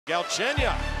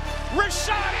Galchenyuk.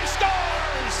 Rashad, he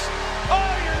scores!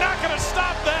 Oh, you're not going to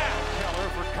stop that. Keller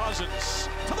for Cousins.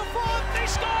 To the front, they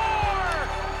score!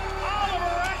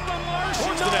 Oliver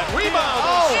Ekman-Larsson. To that rebound.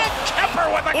 Oh, Kemper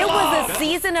with the glove. It was a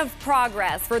season of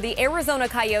progress for the Arizona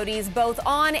Coyotes, both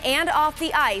on and off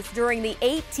the ice during the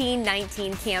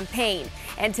 18-19 campaign.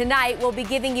 And tonight, we'll be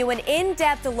giving you an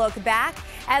in-depth look back,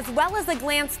 as well as a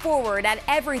glance forward at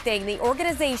everything the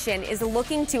organization is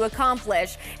looking to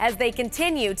accomplish as they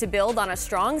continue to build on a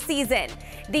strong season.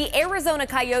 The Arizona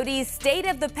Coyotes State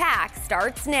of the Pack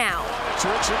starts now. It's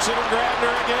Richardson and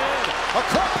Grabner again.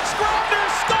 Across, Grabner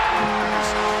scores!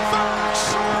 Third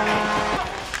shorty.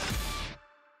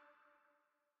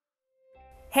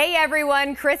 Hey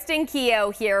everyone, Kristen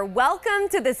Keogh here. Welcome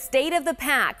to the State of the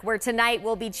Pack, where tonight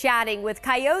we'll be chatting with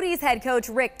Coyotes head coach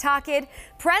Rick Tocchet,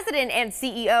 President and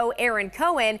CEO Ahron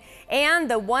Cohen,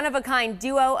 and the one-of-a-kind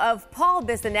duo of Paul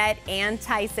Bissonnette and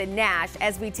Tyson Nash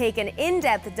as we take an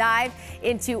in-depth dive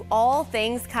into all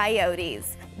things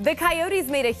Coyotes. The Coyotes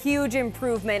made a huge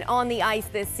improvement on the ice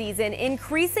this season,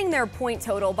 increasing their point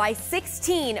total by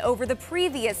 16 over the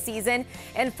previous season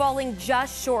and falling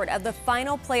just short of the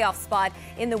final playoff spot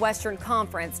in the Western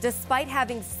Conference, despite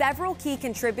having several key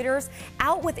contributors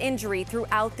out with injury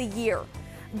throughout the year.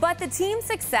 But the team's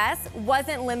success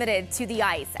wasn't limited to the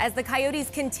ice, as the Coyotes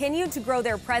continued to grow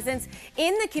their presence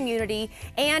in the community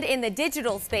and in the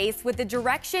digital space with the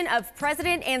direction of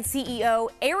President and CEO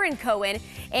Ahron Cohen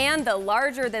and the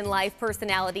larger-than-life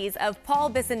personalities of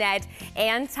Paul Bissonnette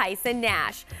and Tyson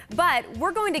Nash. But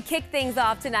we're going to kick things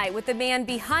off tonight with the man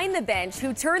behind the bench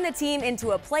who turned the team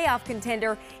into a playoff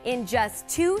contender in just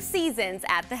 2 seasons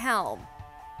at the helm.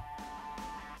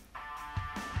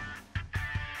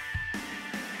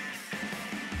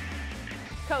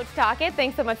 Coach Tocchet,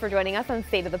 thanks so much for joining us on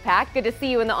State of the Pack. Good to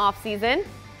see you in the off season.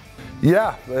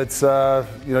 Yeah, it's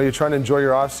you're trying to enjoy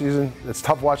your off season. It's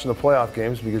tough watching the playoff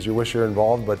games because you wish you're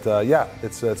involved, but yeah,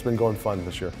 it's been going fun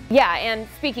this year. Yeah, and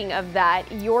speaking of that,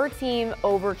 your team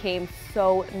overcame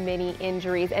so many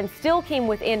injuries and still came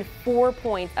within 4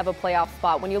 points of a playoff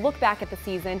spot. When you look back at the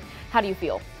season, how do you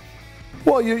feel?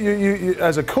 Well, you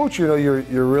as a coach, you're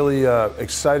really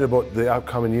excited about the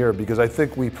upcoming year because I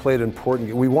think we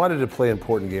wanted to play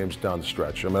important games down the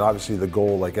stretch. I mean, obviously the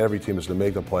goal, like every team, is to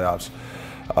make the playoffs.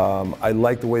 I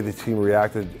like the way the team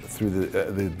reacted through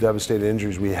the devastating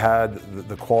injuries. We had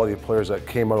the quality of players that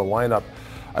came out of the lineup.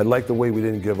 I like the way we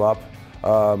didn't give up.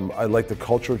 I like the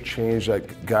culture change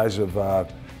that guys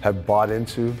have bought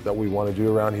into that we want to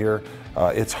do around here.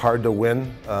 It's hard to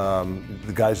win.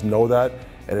 The guys know that.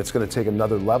 And it's going to take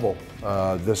another level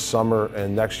this summer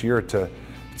and next year to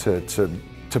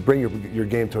bring your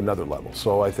game to another level.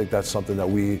 So I think that's something that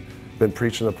we've been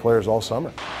preaching to players all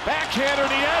summer. Backhander,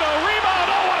 Nieto,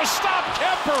 rebound, oh, what a stop,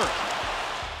 Kemper!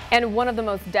 And one of the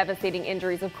most devastating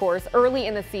injuries, of course, early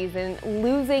in the season,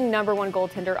 losing #1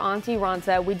 goaltender Antti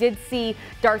Raanta. We did see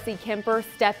Darcy Kuemper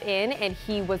step in, and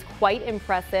he was quite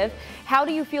impressive. How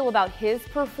do you feel about his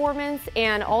performance?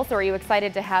 And also, are you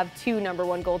excited to have 2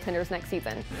 #1 goaltenders next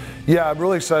season? Yeah, I'm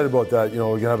really excited about that. We're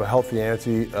going to have a healthy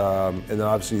Antti, and then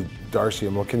obviously Darcy.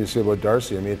 And what can you say about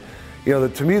Darcy? I mean,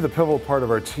 to me, the pivotal part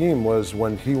of our team was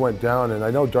when he went down, and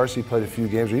I know Darcy played a few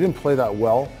games, but he didn't play that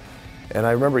well. And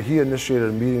I remember he initiated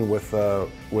a meeting with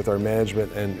our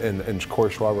management and Corey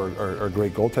Schwab, our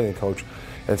great goaltending coach,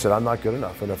 and said, I'm not good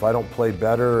enough. And if I don't play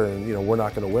better, and we're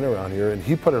not going to win around here. And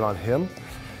he put it on him.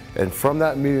 And from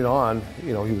that meeting on,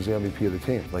 he was the MVP of the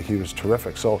team. Like, he was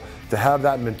terrific. So to have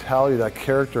that mentality, that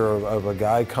character of a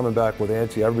guy coming back with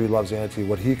Antti, everybody loves Antti,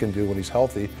 what he can do when he's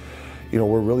healthy,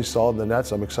 we're really solid in the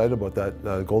nets. I'm excited about that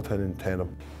goaltending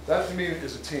tandem. That to me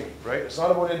is a team, right? It's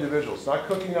not about individuals. It's not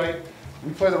cookie night.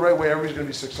 We play the right way, everybody's going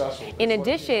to be successful. In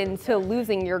addition to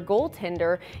losing your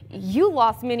goaltender, you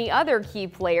lost many other key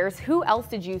players. Who else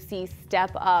did you see step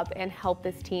up and help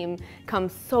this team come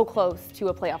so close to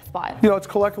a playoff spot? It's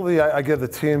collectively, I give the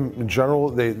team in general,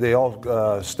 they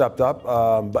all stepped up.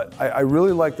 But I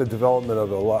really like the development of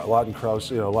Lawton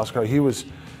Krause.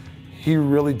 He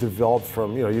really developed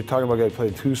from, you're talking about a guy who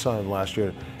played in Tucson last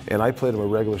year, and I played him a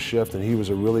regular shift, and he was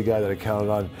a really guy that I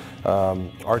counted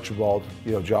on. Archibald,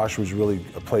 Josh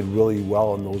played really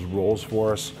well in those roles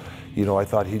for us. I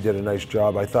thought he did a nice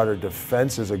job. I thought our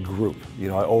defense as a group,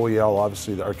 OEL,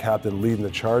 obviously our captain leading the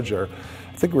charge there.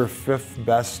 I think we're 5th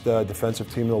best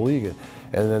defensive team in the league.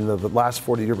 And then the last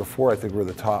 40 year before, I think we're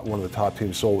one of the top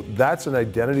teams. So that's an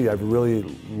identity I've really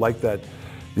liked that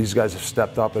these guys have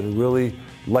stepped up and really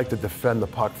like to defend the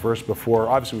puck first before,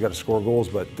 obviously we got to score goals,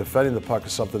 but defending the puck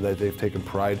is something that they've taken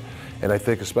pride. And I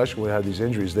think especially when we had these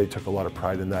injuries, they took a lot of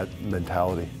pride in that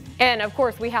mentality. And of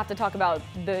course, we have to talk about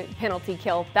the penalty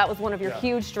kill. That was one of your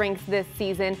huge strengths this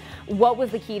season. What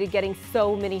was the key to getting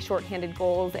so many shorthanded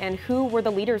goals, and who were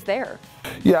the leaders there?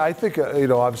 Yeah, I think,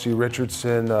 obviously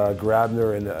Richardson,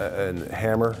 Grabner, and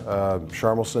Hammer,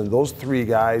 Sharmelson, those three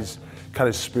guys kind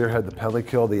of spearhead the penalty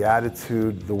kill, the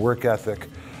attitude, the work ethic,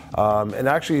 and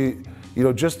actually,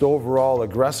 just the overall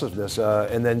aggressiveness.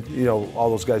 And then, all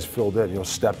those guys filled in,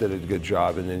 Stepp did a good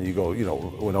job. And then you go,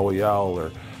 when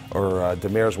OEL or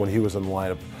Demers when he was in the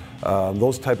lineup,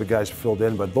 those type of guys filled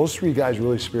in. But those three guys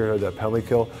really spearheaded that penalty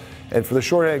kill. And for the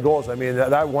shorthanded goals, I mean,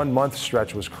 that 1 month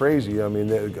stretch was crazy. I mean,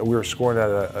 we were scoring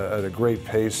at a great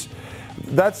pace.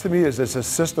 That to me is it's a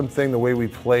system thing, the way we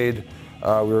played. We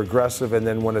were aggressive, and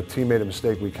then when a team made a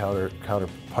mistake, we counter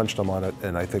punched them on it,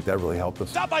 and I think that really helped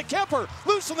us. Stop by Kemper,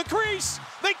 loose in the crease.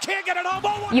 They can't get it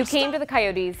home. You came to the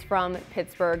Coyotes from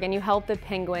Pittsburgh, and you helped the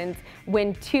Penguins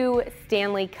win 2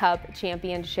 Stanley Cup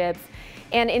championships.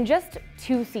 And in just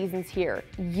 2 seasons here,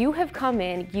 you have come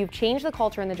in, you've changed the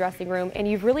culture in the dressing room, and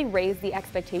you've really raised the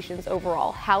expectations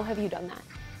overall. How have you done that?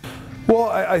 Well,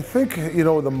 I think, the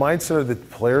mindset of the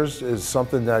players is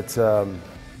something that,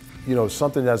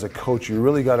 something as a coach, you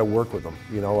really got to work with them.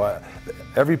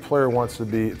 Every player wants to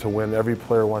win. Every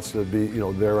player wants to be,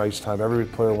 their ice time. Every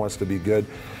player wants to be good.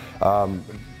 And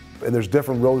there's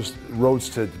different roads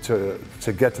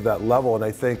to get to that level. And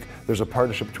I think there's a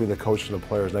partnership between the coach and the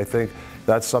players. And I think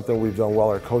that's something we've done well.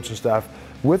 Our coaching staff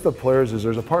with the players is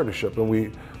there's a partnership, and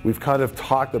we've kind of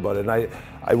talked about it. And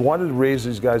I wanted to raise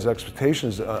these guys'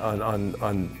 expectations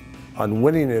on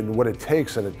winning and what it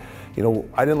takes. And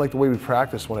I didn't like the way we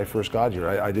practiced when I first got here.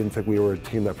 I didn't think we were a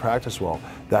team that practiced well.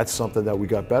 That's something that we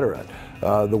got better at.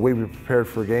 The way we prepared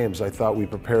for games, I thought we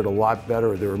prepared a lot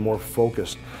better. They were more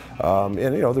focused. And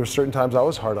there were certain times I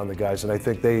was hard on the guys, and I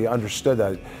think they understood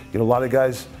that. A lot of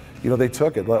guys, they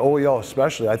took it. Like OEL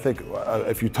especially, I think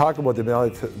if you talk about the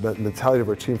mentality of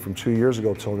our team from 2 years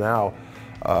ago till now,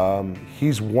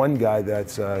 he's one guy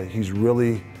that's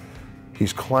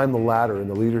he's climbed the ladder in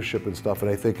the leadership and stuff, and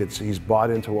I think he's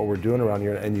bought into what we're doing around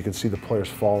here, and you can see the players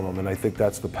following him, and I think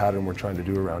that's the pattern we're trying to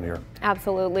do around here.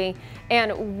 Absolutely.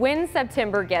 And when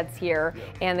September gets here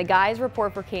and the guys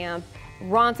report for camp,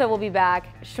 Ronta will be back,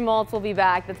 Schmaltz will be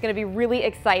back. That's going to be really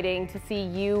exciting to see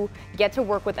you get to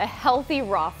work with a healthy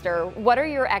roster. What are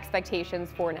your expectations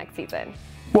for next season?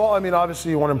 Well, I mean,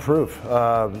 obviously you want to improve.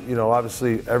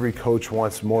 Obviously every coach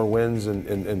wants more wins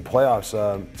in playoffs.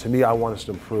 To me, I want us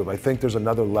to improve. I think there's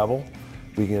another level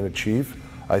we can achieve.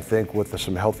 I think with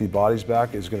some healthy bodies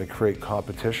back is going to create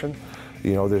competition.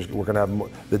 We're going to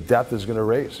have the depth is going to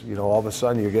raise. All of a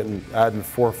sudden you're adding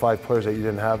 4 or 5 players that you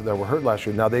didn't have that were hurt last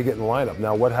year. Now they get in the lineup.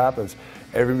 Now what happens?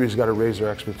 Everybody's got to raise their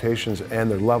expectations and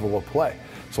their level of play.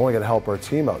 It's only going to help our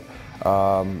team out.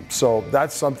 So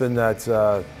that's something that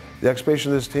the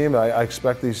expectation of this team. I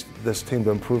expect this team to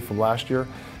improve from last year.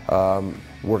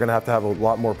 We're going to have a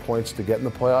lot more points to get in the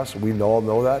playoffs. We all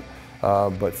know that.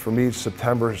 But for me,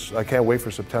 I can't wait for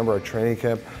September, our training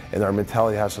camp, and our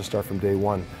mentality has to start from day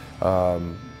one.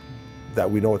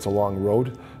 That we know it's a long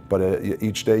road, but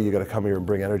each day you got to come here and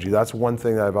bring energy. That's one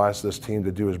thing that I've asked this team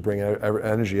to do is bring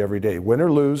energy every day. Win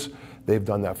or lose, they've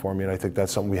done that for me, and I think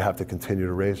that's something we have to continue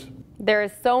to raise. There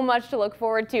is so much to look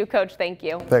forward to, Coach. Thank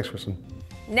you. Thanks, Kristen.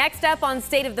 Next up on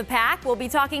State of the Pack, we'll be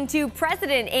talking to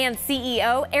President and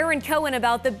CEO Ahron Cohen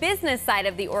about the business side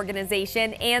of the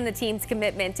organization and the team's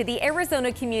commitment to the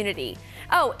Arizona community.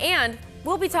 Oh, and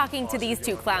we'll be talking to these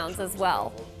 2 clowns as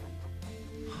well.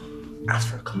 Ask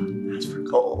for a cot.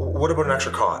 Oh, what about an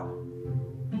extra cot?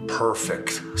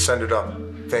 Perfect. Send it up.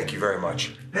 Thank you very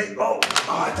much. Hey,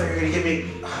 I thought you were gonna give me.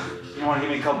 You want to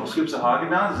give me a couple scoops of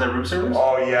Haagen-Dazs? Is that room service?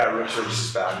 Oh yeah, room service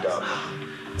is backed up.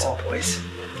 What's up, boys?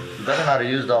 Better not have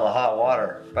used all the hot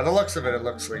water. By the looks of it, it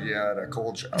looks like you had a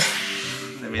cold shower.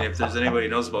 I mean, if there's anybody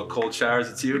who knows about cold showers,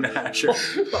 it's you, Nash.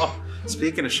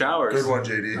 Speaking of showers. Good one,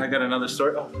 JD. I got another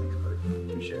story. Oh, thanks,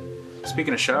 buddy. Appreciate it.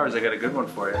 Speaking of showers, I got a good one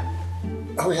for you.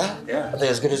 Oh, yeah? Yeah. Are they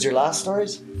as good as your last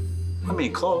stories? I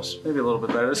mean, close. Maybe a little bit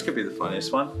better. This could be the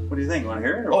funniest one. What do you think? You want to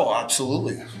hear it? Oh,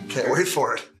 absolutely. Can't wait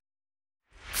for it.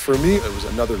 For me, it was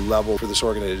another level for this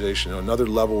organization, another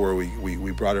level where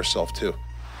we brought ourselves to.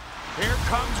 Here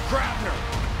comes Grabner.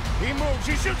 He moves,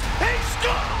 he shoots, he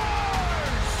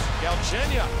scores!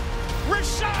 Galchenyuk,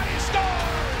 Rashad, he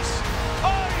scores!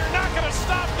 Oh, you're not going to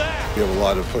stop that! We have a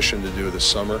lot of pushing to do this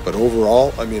summer, but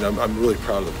overall, I mean, I'm really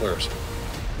proud of the players.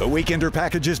 The Weekender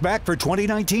package is back for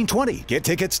 2019-20. Get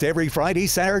tickets to every Friday,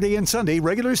 Saturday, and Sunday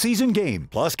regular season game.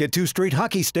 Plus, get 2 straight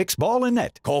hockey sticks, ball, and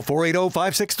net. Call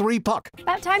 480-563-PUCK.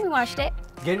 About time we watched it.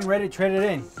 Getting ready to trade it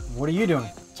in. What are you doing?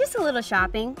 Just a little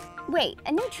shopping. Wait,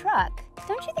 a new truck?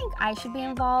 Don't you think I should be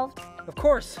involved? Of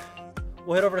course.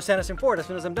 We'll head over to Sanderson Ford as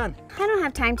soon as I'm done. I don't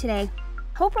have time today.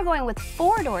 Hope we're going with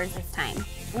 4 doors this time.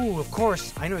 Ooh, of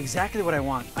course. I know exactly what I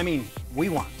want. I mean, we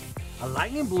want. A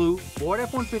lightning blue Ford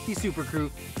F-150 Super Crew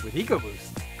with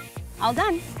EcoBoost. All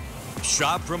done.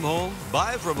 Shop from home,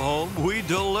 buy from home, we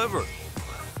deliver.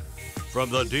 From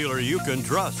the dealer you can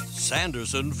trust,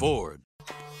 Sanderson Ford.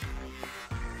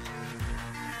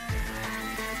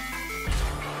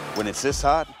 When it's this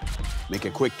hot, make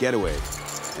a quick getaway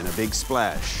and a big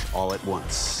splash all at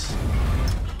once.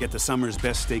 Get the summer's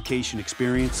best staycation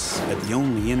experience at the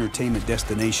only entertainment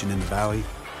destination in the Valley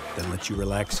that lets you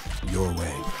relax your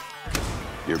way.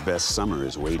 Your best summer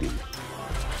is waiting.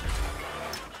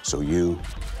 So you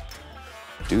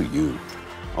do you.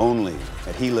 Only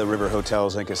at Gila River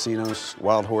Hotels and Casinos,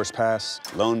 Wild Horse Pass,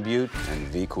 Lone Butte, and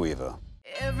Vicuiva.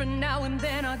 Every now and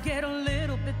then I get a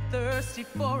little bit thirsty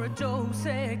for a Dos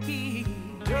Equis.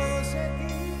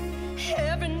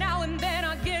 Every now and then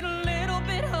I get a little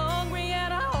bit hungry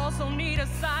and I also need a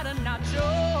side of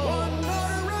nachos. One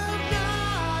order of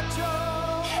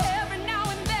nachos. Every now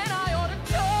and then I order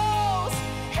toast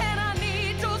and I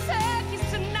need Dos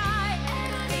Equis tonight.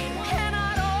 And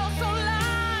I'd also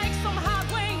like some hot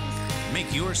wings.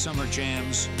 Make your summer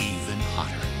jams even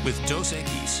hotter with Dos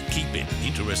Equis. Keep it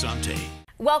interessante.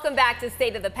 Welcome back to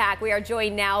State of the Pack. We are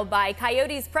joined now by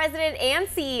Coyotes President and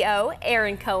CEO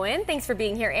Ahron Cohen. Thanks for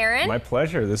being here, Ahron. My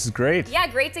pleasure. This is great. Yeah,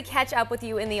 great to catch up with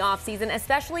you in the offseason,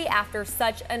 especially after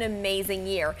such an amazing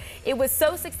year. It was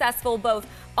so successful both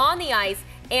on the ice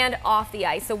and off the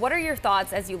ice. So what are your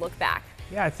thoughts as you look back?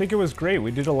 Yeah, I think it was great. We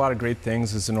did a lot of great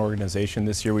things as an organization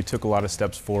this year. We took a lot of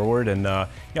steps forward, and yeah,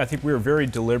 I think we were very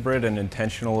deliberate and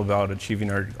intentional about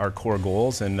achieving our core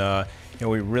goals. And you know,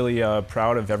 we're really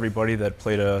proud of everybody that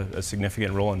played a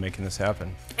significant role in making this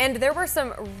happen. And there were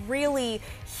some really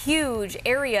huge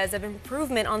areas of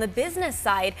improvement on the business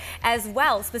side as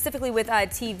well, specifically with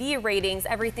TV ratings,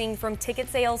 everything from ticket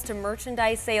sales to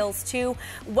merchandise sales too.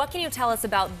 What can you tell us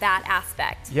about that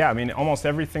aspect? Yeah, I mean, almost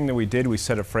everything that we did, we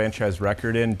set a franchise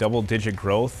record in, double-digit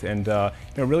growth, and you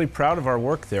know, really proud of our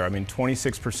work there. I mean,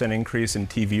 26% increase in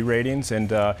TV ratings, and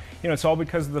you know, it's all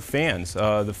because of the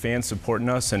fans supporting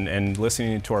us and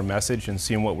listening to our message and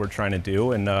seeing what we're trying to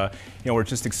do, and you know, we're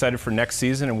just excited for next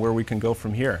season and where we can go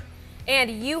from here.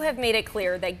 And you have made it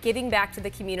clear that giving back to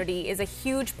the community is a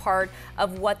huge part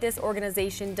of what this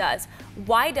organization does.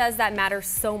 Why does that matter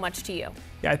so much to you?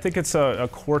 Yeah, I think it's a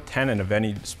core tenet of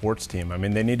any sports team. I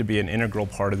mean, they need to be an integral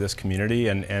part of this community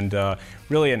and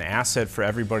really an asset for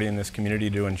everybody in this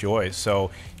community to enjoy. So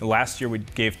last year we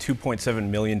gave $2.7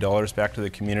 million back to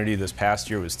the community. This past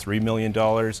year was $3 million.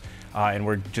 And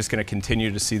we're just going to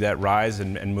continue to see that rise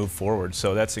and move forward.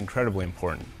 So that's incredibly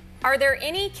important. Are there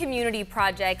any community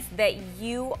projects that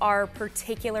you are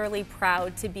particularly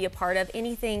proud to be a part of?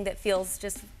 Anything that feels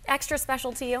just extra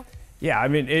special to you? Yeah, I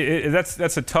mean, that's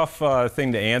a tough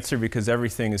thing to answer because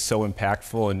everything is so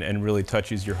impactful and really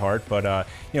touches your heart. But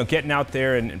you know, getting out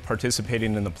there and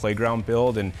participating in the playground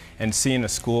build and seeing a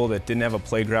school that didn't have a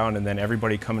playground and then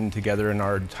everybody coming together in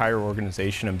our entire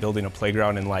organization and building a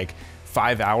playground in like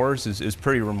 5 hours is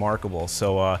pretty remarkable.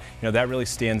 So you know, that really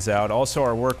stands out. Also,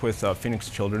 our work with Phoenix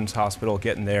Children's Hospital,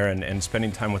 getting there and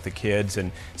spending time with the kids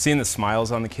and seeing the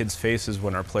smiles on the kids' faces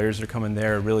when our players are coming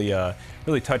there really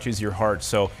really touches your heart.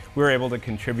 So we were able to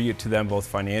contribute to them both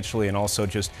financially and also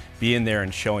just being there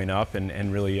and showing up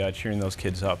and really cheering those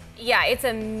kids up. Yeah, it's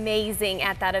amazing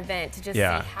at that event to just see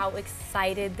how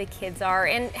excited the kids are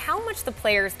and how much the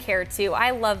players care too. I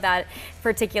love that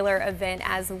particular event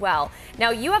as well.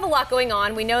 Now, you have a lot going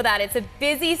on. We know that it's a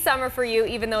busy summer for you,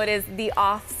 even though it is the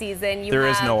off season. There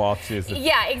is no off season.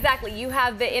 Yeah, exactly. You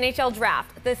have the NHL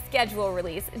draft, the schedule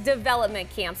release,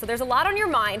 development camp. So there's a lot on your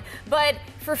mind, but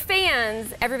for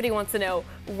fans, everybody wants to know,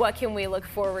 what can we look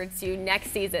forward to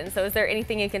next season? So is there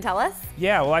anything you can tell us?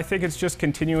 Yeah, well, I think it's just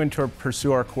continuing to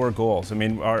pursue our core goals. I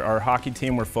mean, our hockey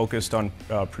team, we're focused on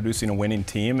producing a winning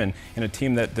team and a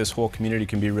team that this whole community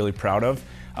can be really proud of.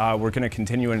 We're going to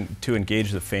continue to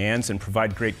engage the fans and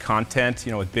provide great content,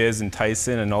 you know, with Biz and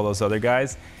Tyson and all those other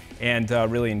guys, and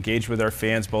really engage with our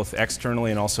fans both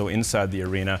externally and also inside the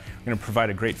arena. We're going to provide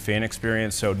a great fan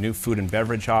experience, so new food and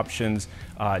beverage options,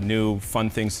 new fun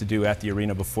things to do at the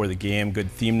arena before the game, good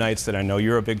theme nights that I know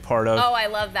you're a big part of. Oh, I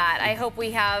love that. I hope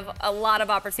we have a lot of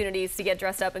opportunities to get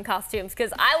dressed up in costumes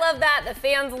because I love that. The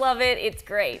fans love it. It's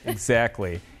great.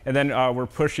 Exactly. And then we're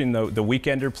pushing the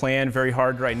weekender plan very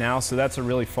hard right now, so that's a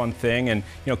really fun thing and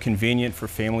convenient for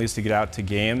families to get out to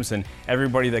games. And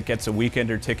everybody that gets a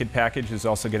weekender ticket package is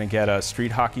also going to get a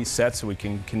street hockey set, so we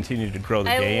can continue to grow the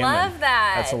game. I love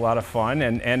that. That's a lot of fun,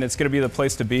 and it's going to be the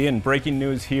place to be. And breaking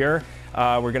news here.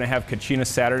 We're going to have Kachina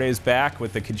Saturdays back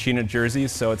with the Kachina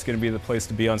jerseys, so it's going to be the place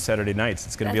to be on Saturday nights.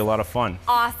 It's going to be a lot of fun.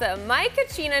 Awesome. My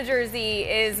Kachina jersey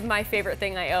is my favorite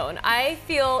thing I own. I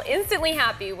feel instantly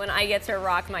happy when I get to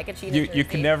rock my Kachina jersey. You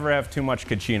can never have too much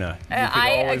Kachina. You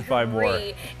can always buy more.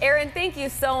 Ahron, thank you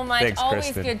so much. Thanks, always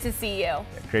Kristen. good to see you. Yeah,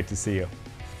 great to see you.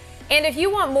 And if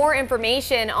you want more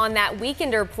information on that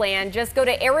weekender plan, just go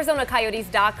to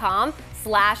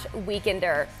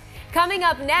ArizonaCoyotes.com/weekender. Coming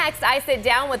up next, I sit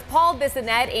down with Paul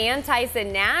Bissonnette and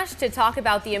Tyson Nash to talk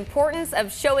about the importance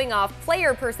of showing off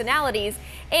player personalities.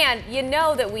 And you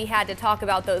know that we had to talk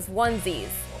about those onesies.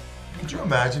 Could you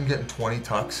imagine getting 20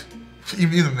 tucks?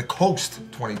 Even the coast,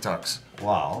 20 tucks.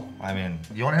 Wow. I mean,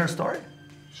 you want to hear a story?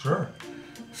 Sure.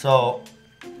 So,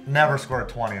 never scored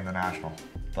 20 in the National,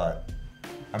 but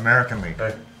American League.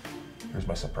 Hey, here's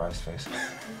my surprise face.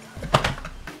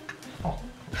 Oh,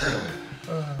 really?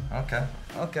 Okay.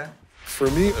 For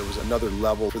me, it was another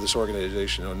level for this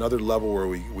organization, another level where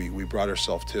we brought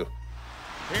ourselves to.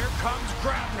 Here comes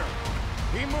Grabner.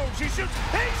 He moves, he shoots,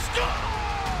 he scores!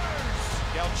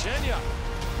 Galchenyuk,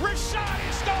 Rashad,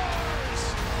 he scores!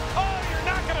 Oh, you're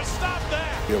not going to stop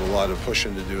that! We have a lot of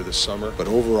pushing to do this summer, but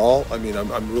overall, I mean,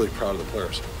 I'm really proud of the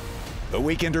players. The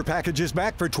Weekender package is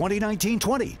back for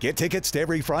 2019-20. Get tickets to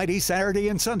every Friday, Saturday,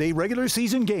 and Sunday regular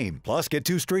season game. Plus, get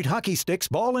 2 straight hockey sticks,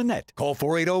 ball, and net. Call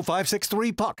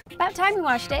 480-563-PUCK. About time you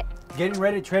watched it. Getting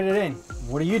ready to trade it in.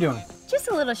 What are you doing? Just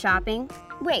a little shopping.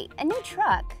 Wait, a new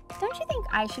truck. Don't you think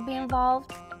I should be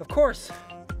involved? Of course.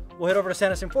 We'll head over to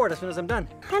Sanderson Ford as soon as I'm done.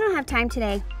 I don't have time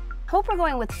today. Hope we're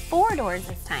going with 4 doors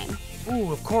this time.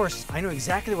 Ooh, of course. I know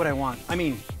exactly what I want. I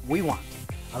mean, we want.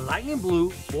 A lightning blue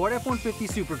Ford F-150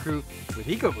 Super Crew with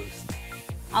EcoBoost.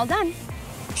 All done.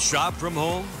 Shop from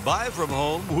home, buy from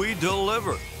home, we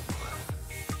deliver.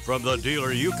 From the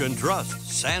dealer you can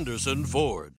trust, Sanderson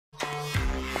Ford.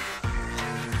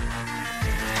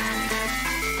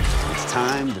 It's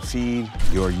time to feed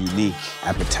your unique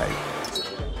appetite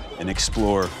and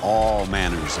explore all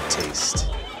manners of taste.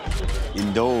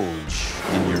 Indulge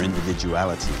in your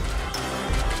individuality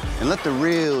and let the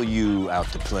real you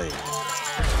out to play.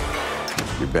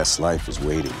 Your best life is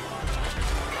waiting.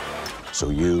 So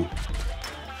you,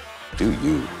 do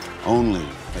you. Only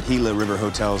at Gila River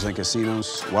Hotels and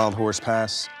Casinos, Wild Horse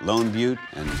Pass, Lone Butte,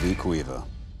 and Vicuiva.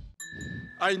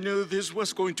 I knew this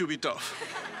was going to be tough.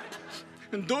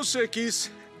 And Dos Equis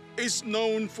is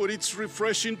known for its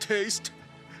refreshing taste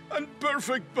and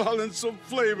perfect balance of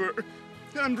flavor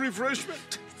and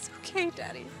refreshment. It's okay,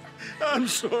 Daddy. I'm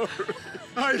sorry.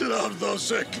 I love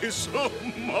Dos Equis so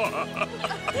much.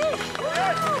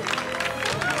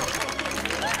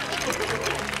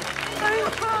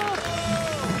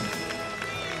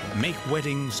 Make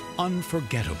weddings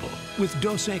unforgettable with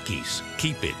Dos Equis.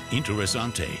 Keep it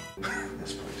interesante.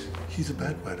 This place. He's a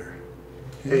bedwetter.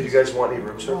 Hey, do you guys want any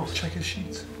room service? Oh, check his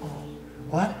sheets. Oh.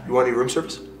 What? You want any room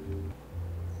service?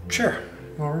 Sure.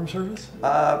 You want room service?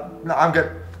 No, I'm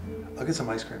good. I'll get some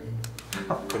ice cream.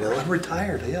 Vanilla? I'm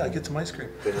retired. Yeah, I get some ice cream.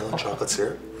 Vanilla chocolate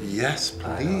syrup? Yes, please.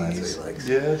 I know, that's what he likes.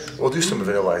 Yes. We'll do some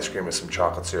vanilla ice cream with some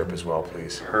chocolate syrup as well,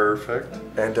 please. Perfect.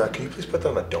 And can you please put that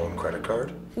on the Dome credit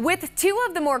card? With 2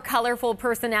 of the more colorful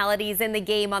personalities in the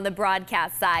game on the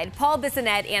broadcast side, Paul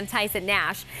Bissonnette and Tyson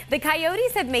Nash, the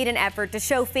Coyotes have made an effort to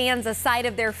show fans a side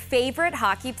of their favorite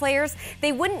hockey players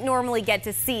they wouldn't normally get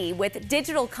to see with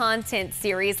digital content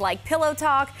series like Pillow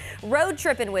Talk, Road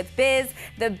Trippin' with Biz,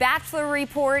 The Bachelor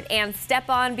Report, and Step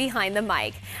On Behind the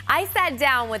Mic. I sat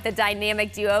down with the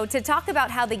dynamic duo to talk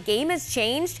about how the game has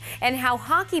changed and how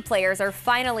hockey players are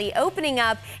finally opening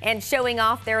up and showing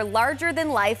off their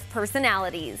larger-than-life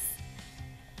personalities.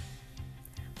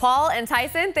 Paul and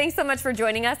Tyson, thanks so much for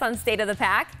joining us on State of the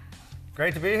Pack.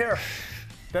 Great to be here.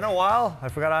 Been a while. I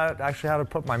forgot actually how to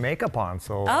put my makeup on,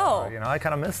 so you know, I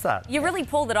kind of missed that. You really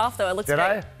pulled it off, though. It looks Did great.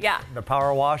 I? Yeah. The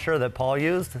power washer that Paul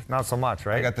used, not so much,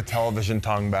 right? I got the television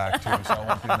tongue back too, so I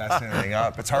won't be messing anything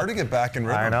up. It's hard to get back in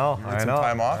rhythm. I know. You need some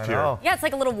time off here. Yeah, it's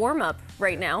like a little warm-up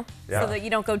right now, so that you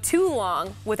don't go too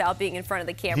long without being in front of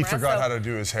the camera. He forgot how to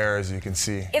do his hair, as you can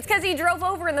see. It's because he drove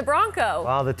over in the Bronco.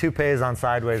 Well, the toupé's on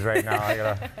sideways right now. I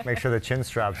gotta make sure the chin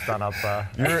strap's done up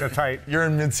extra tight. You're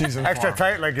in mid-season Extra form.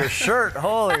 tight like your shirt.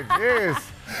 Holy jeez.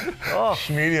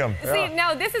 Medium. See,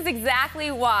 now this is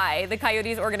exactly why the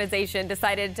Coyotes organization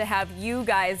decided to have you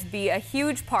guys be a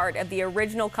huge part of the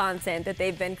original content that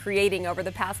they've been creating over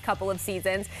the past couple of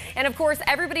seasons. And of course,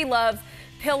 everybody loves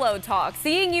pillow talk.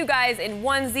 Seeing you guys in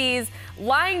onesies,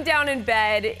 lying down in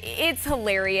bed, it's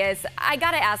hilarious. I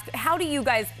gotta ask, how do you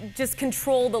guys just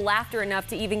control the laughter enough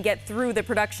to even get through the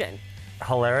production?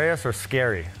 Hilarious or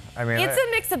scary? I mean, it's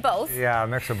a mix of both. Yeah, a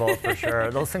mix of both for sure.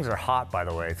 Those things are hot, by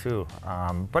the way, too.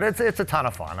 But it's a ton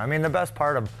of fun. I mean, the best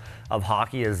part of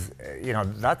hockey is, you know,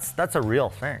 that's a real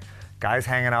thing. Guys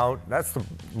hanging out. That's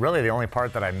really the only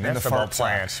part that I miss about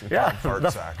playing. Yeah,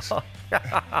 fart sacks.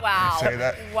 Wow. Say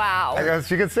that? Wow. I guess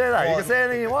you could say that. Well, you can say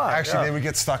anything you want. Actually, they would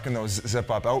get stuck in those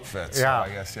zip-up outfits. Yeah. So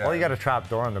I guess, Well, you got a trap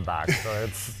door in the back, so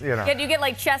it's, you know. Can you get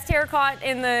like chest hair caught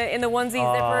in the onesie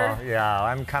zipper? Yeah,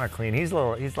 I'm kind of clean. He's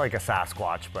like a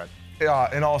Sasquatch, but.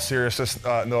 Yeah, in all seriousness,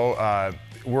 though,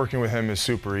 working with him is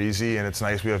super easy, and it's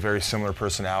nice. We have very similar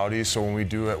personalities, so when we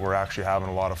do it, we're actually having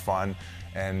a lot of fun.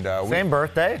 And same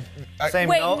birthday.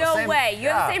 Wait, no way. You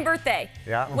have the same birthday.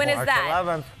 Yeah. When is March that?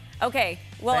 11th. Okay.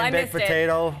 Well, same I missed baked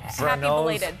potato, it. Happy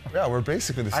belated. Yeah, we're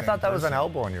basically the same I thought that was an person.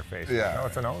 elbow in your face. Yeah. No,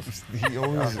 it's a nose. He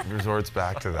always resorts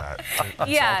back to that.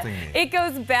 Yeah, Me. it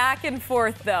goes back and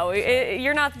forth, though.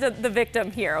 You're not the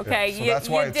victim here, okay? Yeah, so that's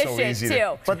why it's so easy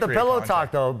too. But the pillow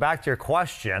talk, though, back to your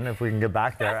question, if we can get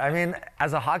back there. I mean,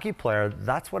 as a hockey player,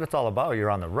 that's what it's all about.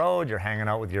 You're on the road, you're hanging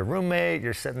out with your roommate,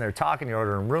 you're sitting there talking, you're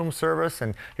ordering room service,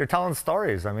 and you're telling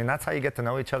stories. I mean, that's how you get to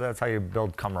know each other. That's how you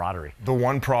build camaraderie. The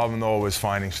one problem, though, was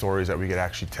finding stories that we could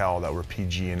actually tell that were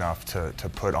PG enough to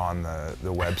put on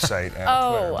the website and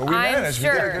Twitter. But we managed.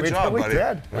 Sure. We did a good job,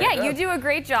 buddy. Yeah, you do a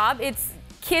great job. It's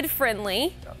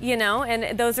kid-friendly, you know,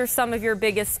 and those are some of your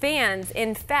biggest fans.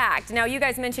 In fact, now you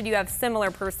guys mentioned you have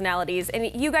similar personalities,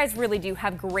 and you guys really do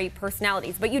have great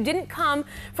personalities, but you didn't come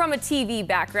from a TV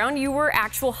background. You were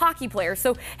actual hockey players.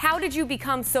 So how did you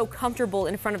become so comfortable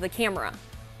in front of the camera?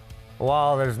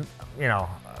 Well, there's, you know,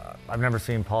 I've never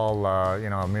seen Paul, you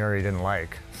know, a mirror he didn't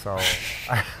like. So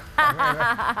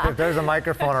I mean, if there's a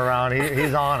microphone around,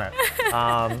 he's on it.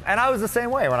 And I was the same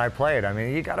way when I played. I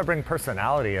mean, you got to bring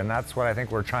personality, and that's what I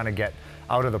think we're trying to get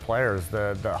out of the players.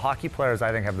 The hockey players,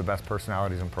 I think, have the best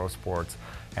personalities in pro sports.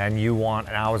 And you want,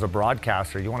 now as a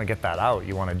broadcaster, you want to get that out.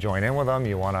 You want to join in with them.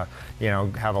 You want to, you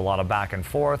know, have a lot of back and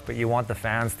forth, but you want the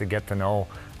fans to get to know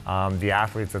the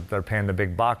athletes that they're paying the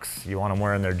big bucks. You want them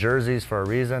wearing their jerseys for a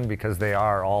reason, because they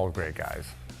are all great guys.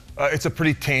 It's a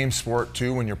pretty tame sport,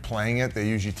 too. When you're playing it, they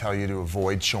usually tell you to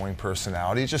avoid showing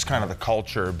personality. It's just kind of the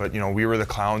culture. But, you know, we were the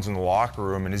clowns in the locker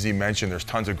room, and as he mentioned, there's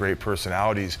tons of great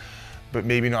personalities, but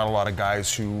maybe not a lot of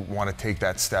guys who want to take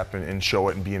that step and show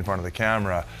it and be in front of the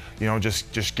camera. You know,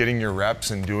 just getting your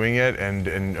reps and doing it.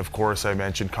 And of course, I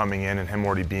mentioned coming in and him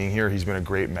already being here. He's been a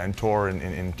great mentor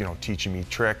and you know, teaching me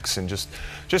tricks, and just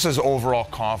his overall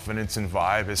confidence and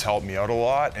vibe has helped me out a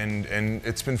lot. And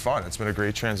it's been fun. It's been a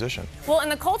great transition. Well,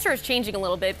 and the culture is changing a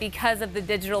little bit because of the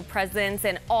digital presence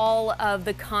and all of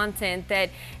the content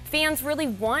that fans really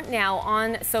want now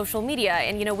on social media.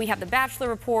 And, you know, we have the Bachelor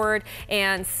Report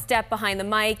and Step Behind the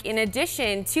Mic in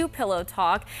addition to Pillow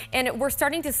Talk. And we're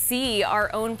starting to see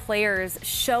our own players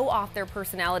show off their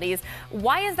personalities.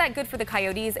 Why is that good for the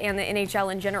Coyotes and the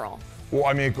NHL in general? Well,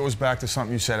 I mean, it goes back to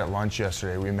something you said at lunch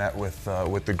yesterday. We met with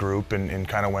the group and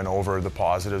kind of went over the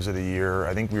positives of the year.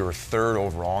 I think we were 3rd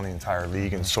overall in the entire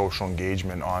league in social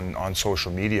engagement on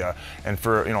social media. And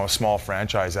for, you know, a small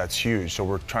franchise, that's huge. So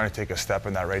we're trying to take a step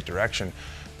in that right direction.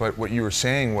 But what you were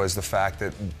saying was the fact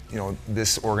that, you know,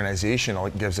 this organization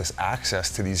gives us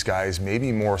access to these guys,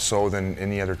 maybe more so than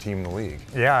any other team in the league.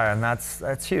 Yeah, and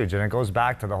that's huge. And it goes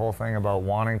back to the whole thing about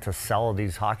wanting to sell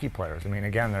these hockey players. I mean,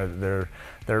 again,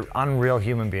 they're unreal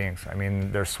human beings. I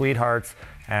mean, they're sweethearts.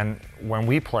 And when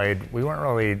we played, we weren't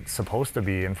really supposed to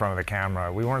be in front of the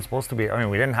camera. We weren't supposed to be. I mean,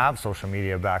 we didn't have social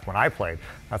media back when I played.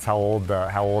 That's how old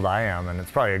I am, and it's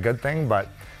probably a good thing. But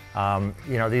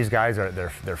you know, these guys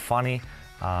they're funny.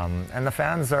 And the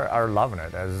fans are loving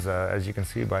it, as you can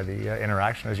see by the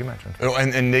interaction, as you mentioned.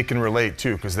 And they can relate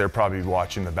too, because they're probably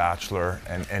watching The Bachelor,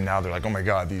 and now they're like, oh my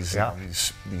God, these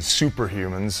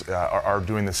superhumans are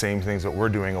doing the same things that we're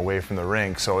doing away from the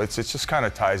rink. So it just kind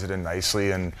of ties it in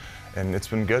nicely, and it's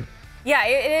been good. Yeah,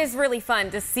 it is really fun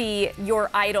to see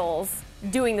your idols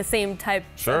doing the same type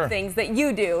of things that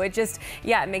you do. It just,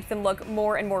 yeah, it makes them look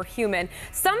more and more human.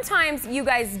 Sometimes you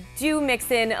guys do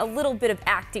mix in a little bit of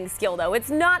acting skill, though.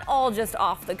 It's not all just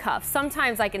off the cuff.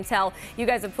 Sometimes I can tell you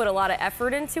guys have put a lot of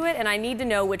effort into it, and I need to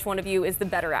know which one of you is the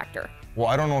better actor. Well,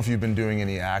 I don't know if you've been doing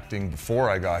any acting before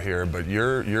I got here, but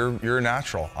you're a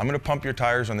natural. I'm going to pump your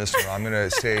tires on this one. I'm going to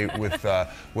say with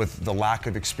the lack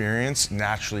of experience,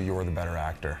 naturally you're the better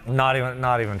actor. Not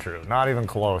even true. Not even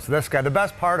close. This guy, the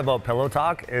best part about Pillow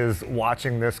Talk is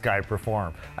watching this guy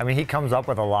perform. I mean, he comes up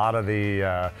with a lot of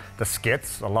the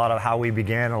skits, a lot of how we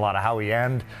begin, a lot of how we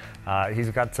end. He's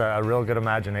got a real good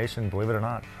imagination, believe it or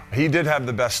not. He did have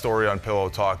the best story on Pillow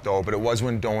Talk, though, but it was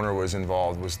when Donor was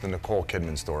involved, was the Nicole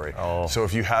Kidman story. Oh. So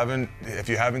if you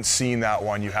haven't seen that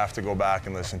one, you have to go back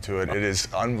and listen to it. It is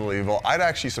unbelievable. I'd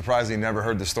actually surprisingly never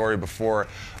heard the story before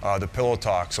the Pillow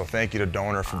Talk, so thank you to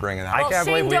Donor for bringing that. Well,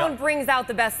 Shane Doan brings out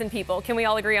the best in people. Can we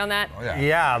all agree on that? Oh, yeah.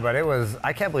 Yeah, but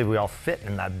I can't believe we all fit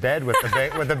in that bed with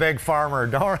the big farmer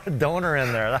Donor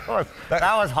in there.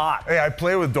 That was hot. Hey, I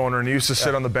played with Donor, and he used to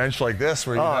sit on the bench like this,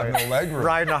 where you have no leg room.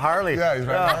 Riding a Harley. Yeah, he's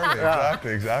riding a Harley.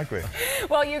 Exactly.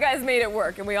 Well, you guys made it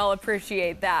work, and we all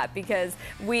appreciate that because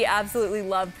we absolutely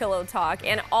love Pillow Talk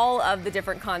and all of the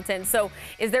different content. So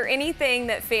is there anything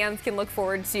that fans can look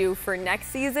forward to for next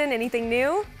season? Anything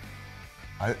new?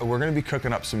 We're going to be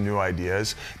cooking up some new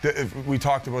ideas. We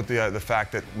talked about the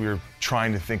fact that we're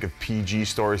trying to think of PG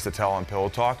stories to tell on Pillow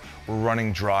Talk. We're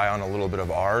running dry on a little bit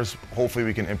of ours. Hopefully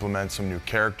we can implement some new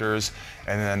characters,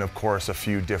 and then of course a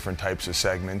few different types of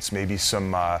segments, maybe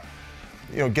some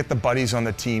get the buddies on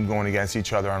the team going against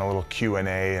each other on a little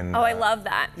Q&A. And I love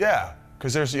that. Yeah,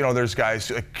 because there's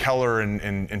guys like Keller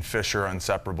and Fisher are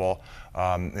inseparable.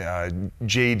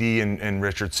 JD and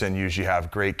Richardson usually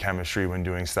have great chemistry when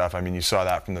doing stuff. I mean, you saw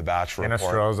that from the Bachelor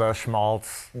report. Inestrosa,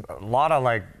 Schmaltz, a lot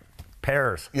of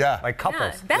pairs. Yeah. Like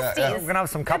couples. Yeah, besties. Yeah. We're going to have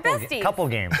some couple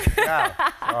games. Yeah.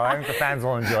 So I think the fans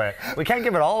will enjoy it. We can't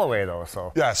give it all away, though,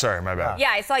 so. Yeah, sorry, my bad.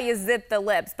 Yeah, I saw you zip the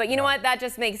lips. But you know what? That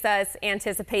just makes us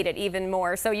anticipate it even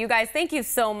more. So you guys, thank you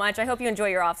so much. I hope you enjoy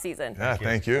your off season. Yeah,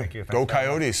 thank you. Go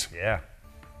Coyotes. Yeah.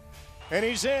 And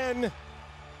he's in.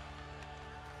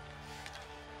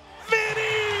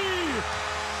 Vinny!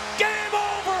 Game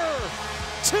over!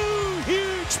 2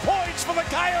 huge points for the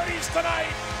Coyotes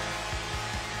tonight.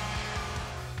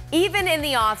 Even in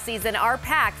the offseason, our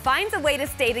pack finds a way to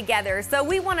stay together, so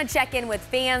we want to check in with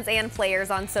fans and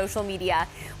players on social media.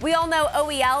 We all know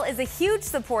OEL is a huge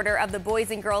supporter of the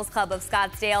Boys and Girls Club of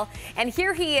Scottsdale, and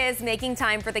here he is making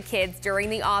time for the kids during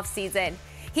the offseason.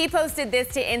 He posted this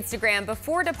to Instagram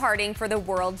before departing for the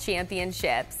World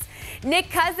Championships. Nick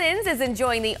Cousins is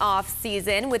enjoying the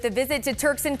off-season with a visit to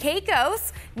Turks and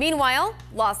Caicos. Meanwhile,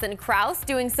 Lawson Krause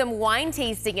doing some wine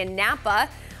tasting in Napa.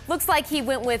 Looks like he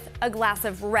went with a glass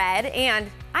of red, and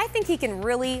I think he can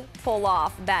really pull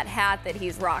off that hat that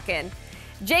he's rocking.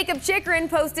 Jacob Chikrin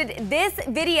posted this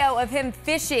video of him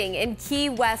fishing in Key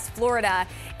West, Florida,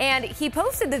 and he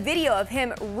posted the video of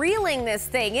him reeling this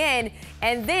thing in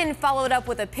and then followed up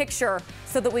with a picture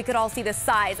so that we could all see the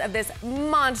size of this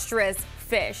monstrous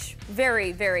fish.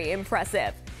 Very, very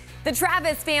impressive. The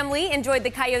Travis family enjoyed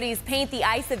the Coyotes Paint the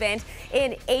Ice event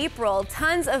in April.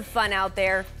 Tons of fun out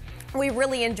there. We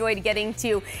really enjoyed getting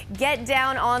to get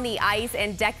down on the ice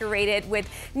and decorate it with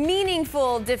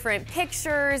meaningful different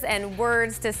pictures and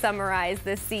words to summarize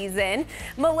this season.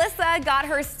 Melissa got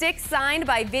her stick signed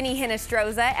by Vinny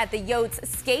Hinestroza at the Yotes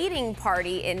skating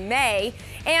party in May.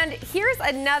 And here's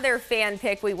another fan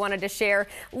pic we wanted to share.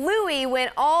 Louis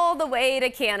went all the way to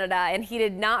Canada and he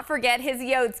did not forget his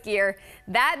Yotes gear.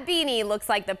 That beanie looks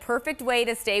like the perfect way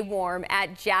to stay warm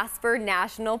at Jasper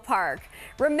National Park.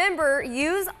 Remember,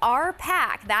 use our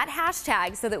pack, that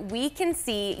hashtag, so that we can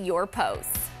see your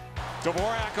posts.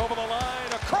 Dvorak over the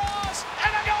line, across,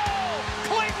 and a goal!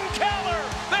 Clayton Keller,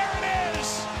 there it is!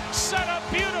 Set up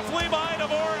beautifully by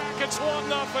Dvorak, it's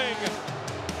 1-0.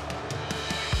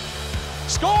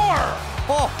 Score!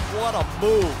 Oh, what a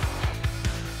move.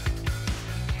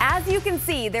 As you can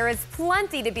see, there is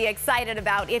plenty to be excited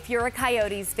about if you're a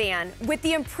Coyotes fan. With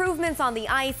the improvements on the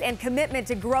ice and commitment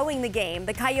to growing the game,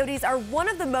 the Coyotes are one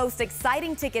of the most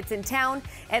exciting tickets in town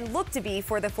and look to be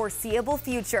for the foreseeable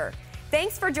future.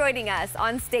 Thanks for joining us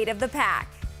on State of the Pack.